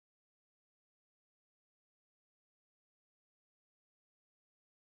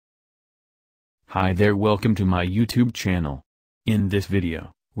Hi there, welcome to my YouTube channel. In this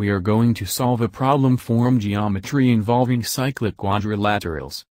video, we are going to solve a problem form geometry involving cyclic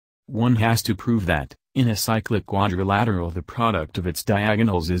quadrilaterals. One has to prove that, in a cyclic quadrilateral the product of its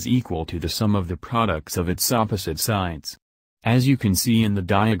diagonals is equal to the sum of the products of its opposite sides. As you can see in the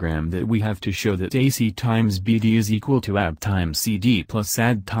diagram that we have to show that AC times BD is equal to AB times CD plus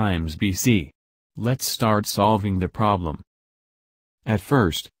AD times BC. Let's start solving the problem. At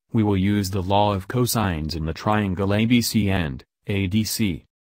first, we will use the law of cosines in the triangle ABC and ADC.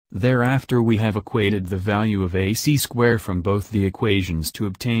 Thereafter we have equated the value of AC square from both the equations to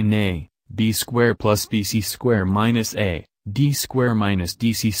obtain A, B square plus BC square minus A, D square minus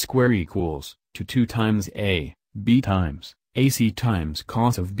DC square equals to 2 times A, B times AC times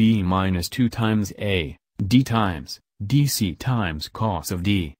cos of B minus 2 times A, D times DC times cos of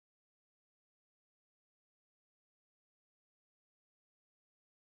D.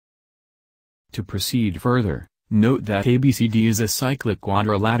 To proceed further, note that ABCD is a cyclic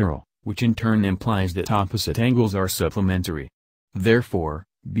quadrilateral, which in turn implies that opposite angles are supplementary. Therefore,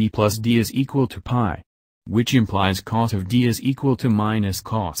 B plus D is equal to pi, which implies cos of D is equal to minus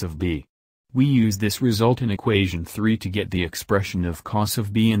cos of B. We use this result in equation 3 to get the expression of cos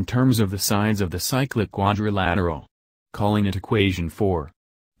of B in terms of the sides of the cyclic quadrilateral, calling it equation 4.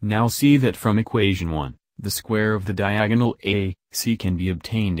 Now see that from equation 1, the square of the diagonal AC can be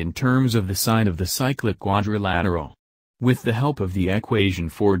obtained in terms of the side of the cyclic quadrilateral, with the help of the equation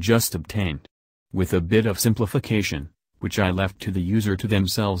 4 just obtained. With a bit of simplification, which I left to the user to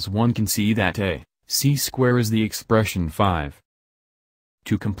themselves, one can see that AC square is the expression 5.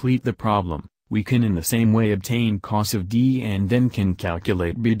 To complete the problem, we can in the same way obtain cos of D and then can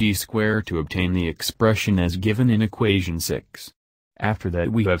calculate BD square to obtain the expression as given in equation 6. After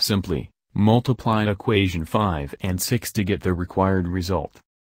that we have simply multiplied equation 5 and 6 to get the required result.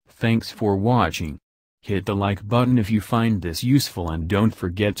 Thanks for watching. Hit the like button if you find this useful and don't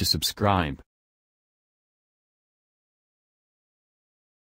forget to subscribe.